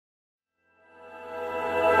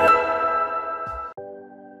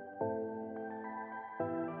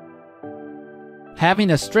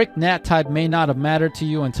Having a strict NAT type may not have mattered to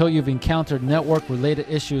you until you've encountered network-related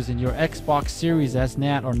issues in your Xbox Series S.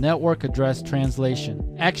 NAT, or network address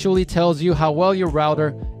translation, actually tells you how well your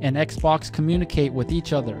router and Xbox communicate with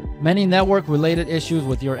each other. Many network-related issues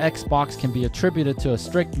with your Xbox can be attributed to a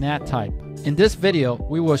strict NAT type. In this video,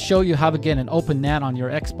 we will show you how to get an open NAT on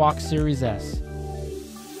your Xbox Series S.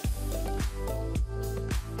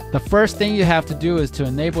 The first thing you have to do is to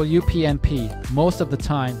enable UPnP. Most of the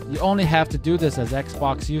time, you only have to do this as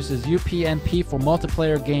Xbox uses UPnP for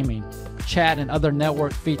multiplayer gaming, chat, and other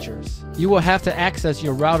network features. You will have to access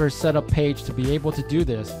your router's setup page to be able to do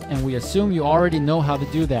this, and we assume you already know how to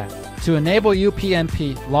do that. To enable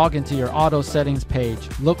UPnP, log into your auto settings page,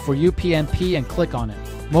 look for UPnP and click on it.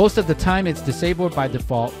 Most of the time it's disabled by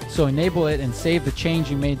default, so enable it and save the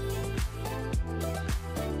change you made.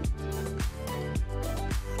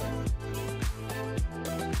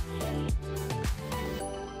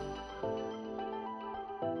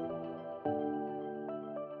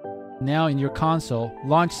 Now in your console,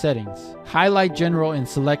 launch Settings. Highlight General and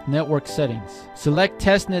select Network Settings. Select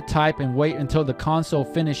TestNet type and wait until the console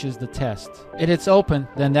finishes the test. If it's open,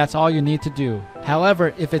 then that's all you need to do.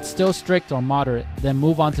 However, if it's still strict or moderate, then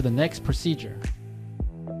move on to the next procedure.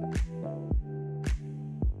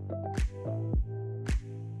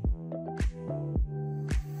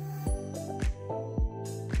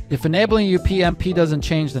 If enabling UPnP doesn't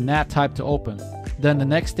change the NAT type to open, then the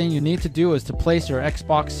next thing you need to do is to place your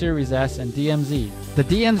Xbox Series S and DMZ. The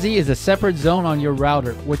DMZ is a separate zone on your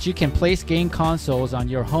router, which you can place game consoles on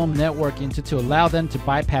your home network into to allow them to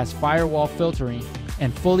bypass firewall filtering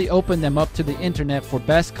and fully open them up to the internet for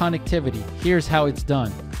best connectivity. Here's how it's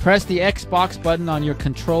done. Press the Xbox button on your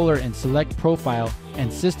controller and select Profile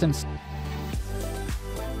and System.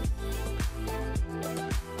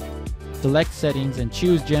 Select Settings and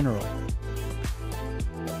choose General.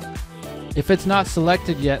 If it's not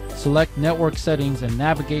selected yet, select Network Settings and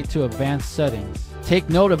navigate to Advanced Settings. Take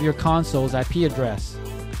note of your console's IP address.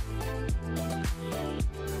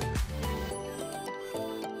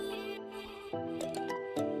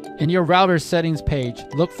 In your router's settings page,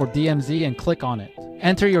 look for DMZ and click on it.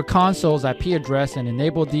 Enter your console's IP address and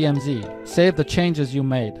enable DMZ. Save the changes you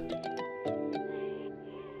made.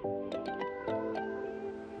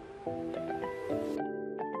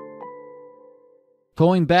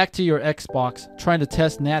 Going back to your Xbox, try to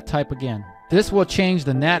test NAT type again. This will change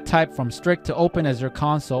the NAT type from strict to open as your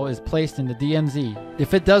console is placed in the DMZ.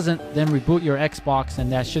 If it doesn't, then reboot your Xbox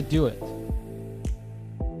and that should do it.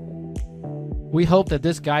 We hope that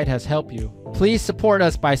this guide has helped you. Please support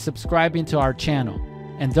us by subscribing to our channel.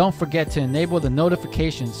 And don't forget to enable the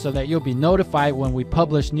notifications so that you'll be notified when we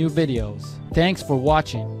publish new videos. Thanks for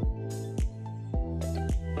watching.